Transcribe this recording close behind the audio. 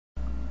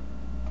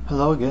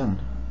Hello again.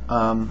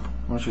 I want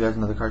to show you guys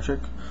another card trick.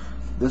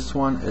 This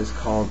one is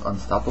called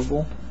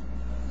Unstoppable.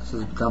 This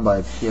is done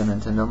by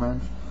Pianintendoman.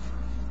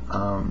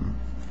 I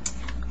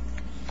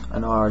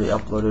know I already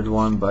uploaded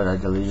one, but I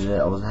deleted it.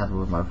 I wasn't happy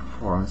with my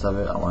performance of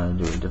it. I wanted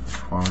to do a different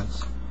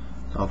performance.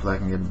 So hopefully I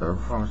can get a better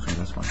performance from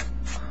this one.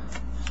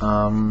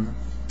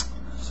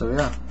 So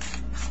yeah,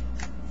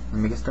 let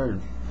me get started.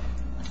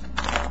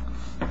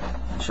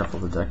 Shuffle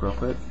the deck real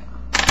quick.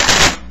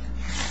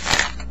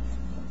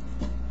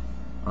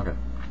 Okay.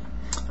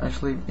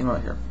 Actually, you know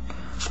what, here.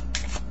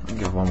 Let me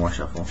give one more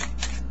shuffle.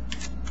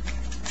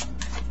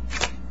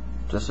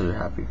 Just so you're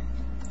happy.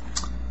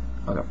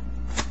 Okay.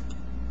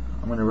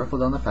 I'm going to riffle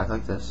down the pack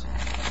like this.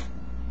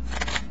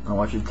 I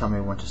want you to tell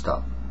me when to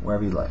stop.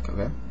 Wherever you like,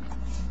 okay?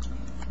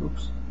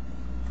 Oops.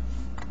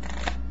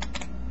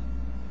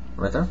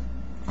 Right there?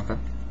 Okay.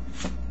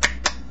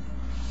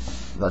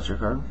 That's your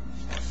card.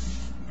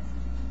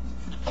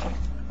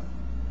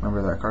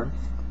 Remember that card?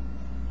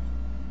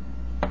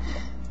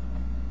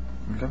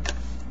 Okay.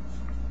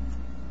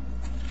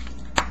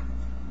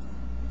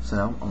 So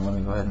now, let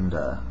me go ahead and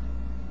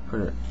put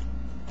it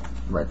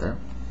right there.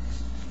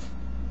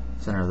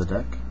 Center of the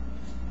deck.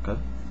 Okay.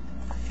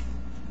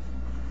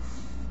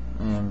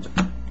 And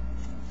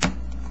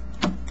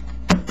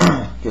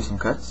give some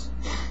cuts.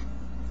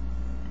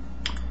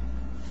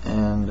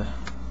 And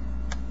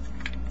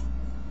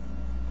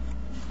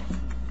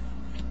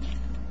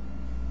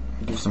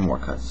give some more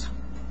cuts.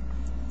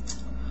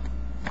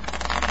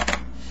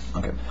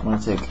 Okay, I'm going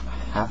to take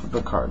half of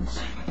the cards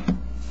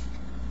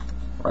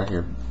right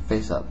here,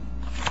 face up.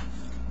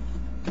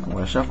 I'm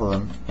going to shuffle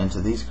them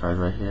into these cards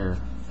right here,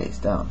 face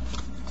down,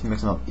 to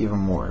mix them up even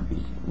more. It'd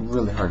be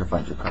really hard to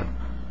find your card.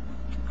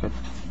 Okay.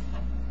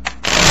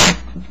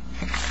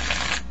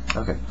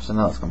 Okay, so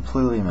now it's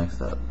completely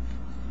mixed up.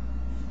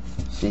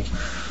 See?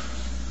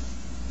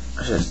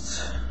 It's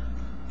just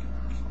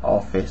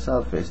all face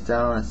up, face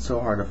down. It's so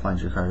hard to find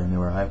your card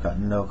anywhere. I've got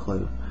no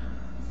clue.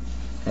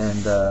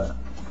 And I'm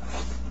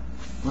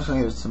just going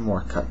to give it some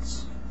more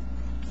cuts.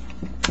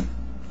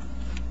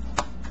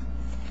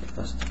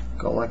 Just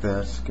go like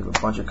this, give a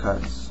bunch of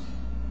cuts.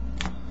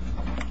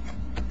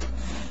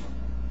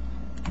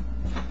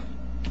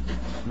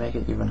 Make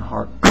it even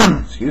hard.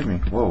 Excuse me.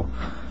 Whoa.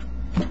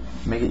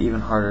 Make it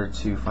even harder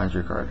to find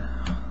your card.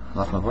 I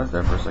lost my voice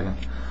there for a second.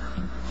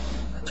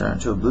 I turned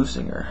into a blues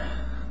singer.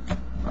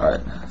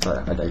 Alright, sorry,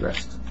 I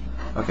digressed.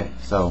 Okay,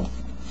 so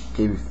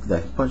gave you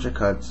that bunch of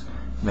cuts.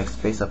 Mix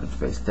face up and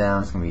face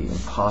down. It's going to be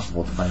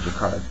impossible to find your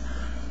card.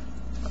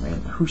 I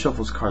mean, who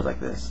shuffles cards like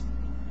this?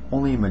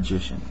 Only a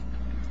magician.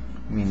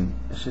 I mean,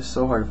 it's just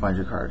so hard to find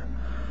your card.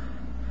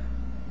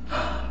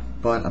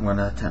 But I'm going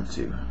to attempt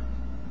to.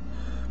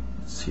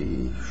 Let's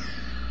see.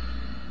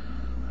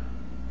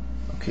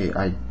 Okay,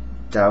 I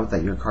doubt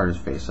that your card is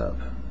face up.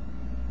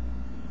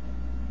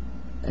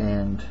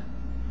 And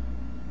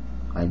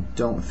I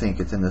don't think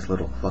it's in this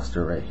little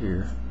cluster right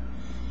here.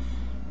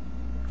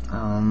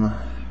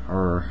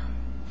 Or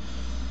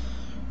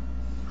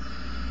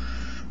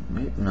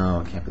maybe,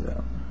 no, it can't be that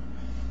one.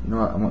 You know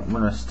what, I'm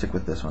gonna stick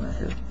with this one right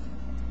here.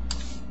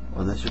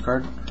 Was this your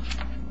card?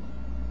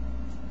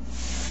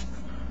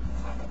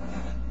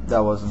 That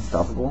was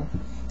Unstoppable.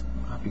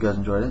 I hope you guys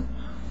enjoyed it.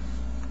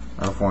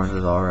 My performance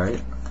is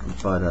alright,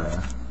 but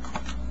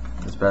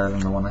it's better than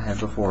the one I had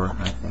before,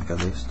 I think, at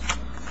least.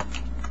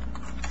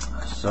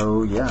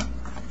 So yeah,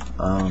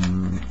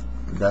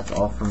 that's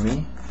all from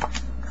me.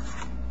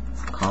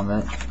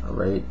 Comment,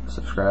 rate,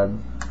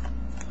 subscribe,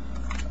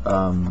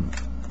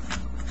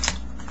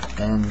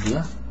 and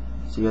yeah,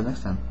 see you guys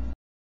next time.